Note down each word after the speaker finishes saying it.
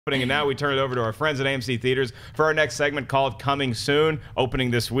And now we turn it over to our friends at AMC Theaters for our next segment called Coming Soon.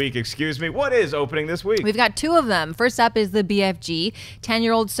 Opening this week, excuse me. What is opening this week? We've got two of them. First up is the BFG.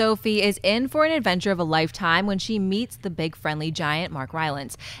 10-year-old Sophie is in for an adventure of a lifetime when she meets the big friendly giant, Mark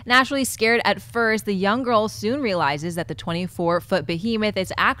Rylance. Naturally scared at first, the young girl soon realizes that the 24-foot behemoth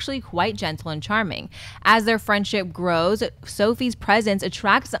is actually quite gentle and charming. As their friendship grows, Sophie's presence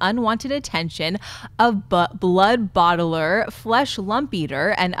attracts the unwanted attention of Bloodbottler,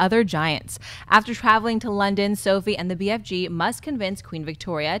 Fleshlumpeater, and other giants. After traveling to London, Sophie and the BFG must convince Queen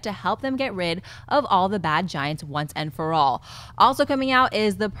Victoria to help them get rid of all the bad giants once and for all. Also coming out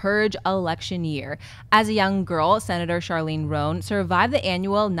is the Purge Election Year. As a young girl, Senator Charlene Roan survived the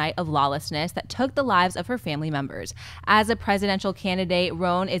annual night of lawlessness that took the lives of her family members. As a presidential candidate,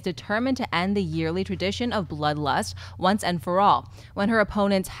 Roan is determined to end the yearly tradition of bloodlust once and for all. When her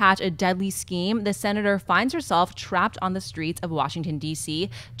opponents hatch a deadly scheme, the senator finds herself trapped on the streets of Washington, D.C.,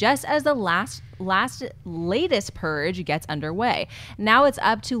 just as the latest purge gets underway. Now it's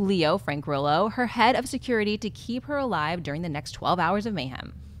up to Frank Grillo, her head of security, to keep her alive during the next 12 hours of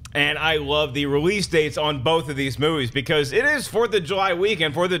mayhem. And I love the release dates on both of these movies because it is 4th of July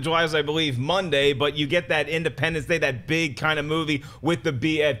weekend. 4th of July is, I believe, Monday, but you get that Independence Day, that big kind of movie with the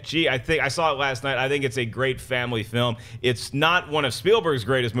BFG. I saw it last night. I think it's a great family film. It's not one of Spielberg's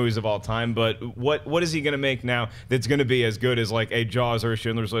greatest movies of all time, but what is he going to make now that's going to be as good as like a Jaws or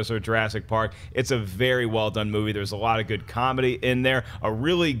Schindler's List or Jurassic Park? It's a very well done movie. There's a lot of good comedy in there, a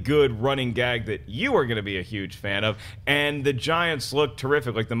really good running gag that you are going to be a huge fan of, and the giants look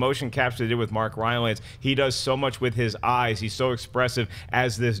terrific. Like the motion capture they did with Mark Rylance, he does so much with his eyes. He's so expressive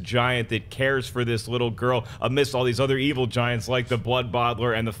as this giant that cares for this little girl amidst all these other evil giants like the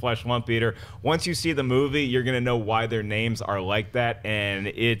Bloodbottler and the Fleshlumpeater. Once you see the movie, you're going to know why their names are like that, and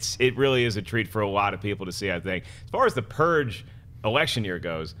it really is a treat for a lot of people to see, I think. As far as the Purge Election Year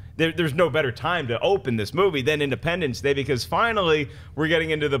goes, there's no better time to open this movie than Independence Day because finally we're getting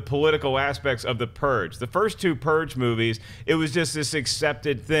into the political aspects of the Purge. The first two Purge movies, it was just this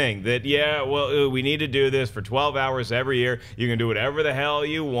accepted thing that, yeah, well, we need to do this for 12 hours every year. You can do whatever the hell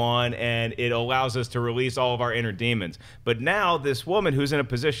you want, and it allows us to release all of our inner demons. But now this woman who's in a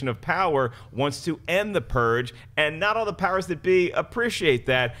position of power wants to end the Purge, and not all the powers that be appreciate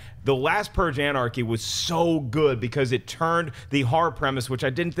that. The last Purge Anarchy was so good because it turned the horror premise, which I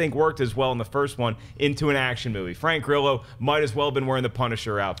didn't think worked as well in the first one, into an action movie. Frank Grillo might as well have been wearing the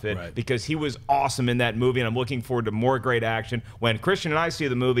Punisher outfit because he was awesome in that movie, and I'm looking forward to more great action when Christian and I see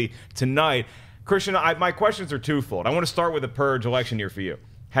the movie tonight. Christian, my questions are twofold. I want to start with the Purge Election Year for you.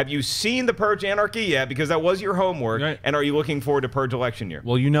 Have you seen the Purge Anarchy yet? Because that was your homework. Right. And are you looking forward to Purge Election Year?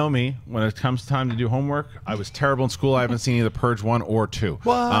 Well, you know me. When it comes time to do homework, I was terrible in school. I haven't seen either Purge 1 or 2.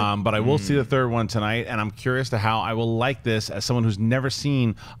 What? But I will see the third one tonight, and I'm curious to how I will like this as someone who's never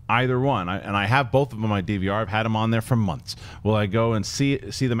seen either one. And I have both of them on my DVR. I've had them on there for months. Will I go and see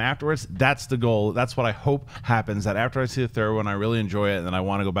them afterwards? That's the goal. That's what I hope happens, that after I see the third one, I really enjoy it, and then I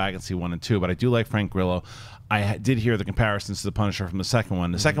want to go back and see 1 and 2. But I do like Frank Grillo. I did hear the comparisons to the Punisher from the second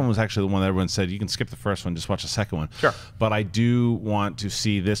one. The second one was actually the one that everyone said, you can skip the first one, just watch the second one. Sure. But I do want to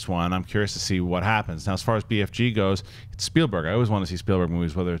see this one. I'm curious to see what happens. Now, as far as BFG goes, it's Spielberg. I always want to see Spielberg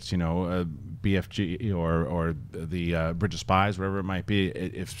movies, whether it's, BFG or the Bridge of Spies, whatever it might be.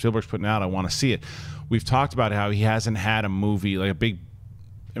 If Spielberg's putting it out, I want to see it. We've talked about how he hasn't had a movie, like a big,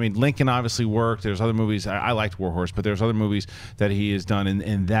 I mean, Lincoln obviously worked. There's other movies. I liked War Horse, but there's other movies that he has done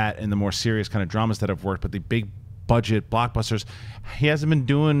in the more serious kind of dramas that have worked. But the big budget blockbusters, he hasn't been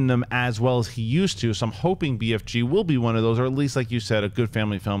doing them as well as he used to. So I'm hoping BFG will be one of those, or at least, like you said, a good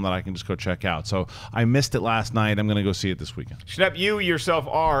family film that I can just go check out. So I missed it last night. I'm going to go see it this weekend. Schnepp, you yourself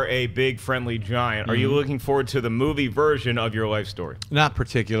are a big friendly giant. Are you looking forward to the movie version of your life story? Not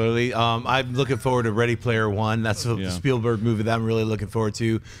particularly. I'm looking forward to Ready Player One. That's the Spielberg movie that I'm really looking forward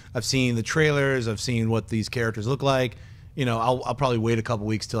to. I've seen the trailers. I've seen what these characters look like. I'll probably wait a couple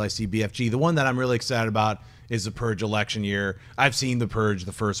weeks till I see BFG. The one that I'm really excited about is the Purge Election Year. I've seen the Purge,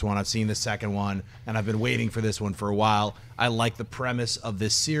 the first one. I've seen the second one, and I've been waiting for this one for a while. I like the premise of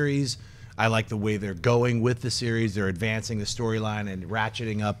this series. I like the way they're going with the series. They're advancing the storyline and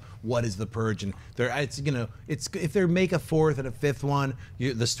ratcheting up what is the Purge, and if they make a fourth and a fifth one,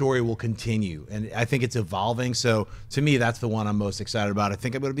 the story will continue, and I think it's evolving. So to me, that's the one I'm most excited about. I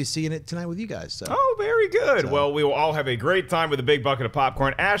think I'm going to be seeing it tonight with you guys. So. Oh, very good. Well, we will all have a great time with a big bucket of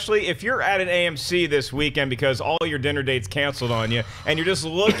popcorn. Ashley, if you're at an AMC this weekend because all your dinner dates canceled on you, and you're just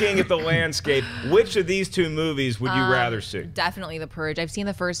looking at the landscape, which of these two movies would you rather see? Definitely The Purge. I've seen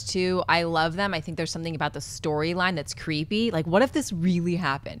the first two. I love them. I think there's something about the storyline that's creepy. Like, what if this really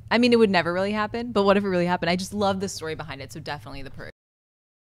happened? I mean, it would never really happen, but what if it really happened? I just love the story behind it, so definitely The Purge.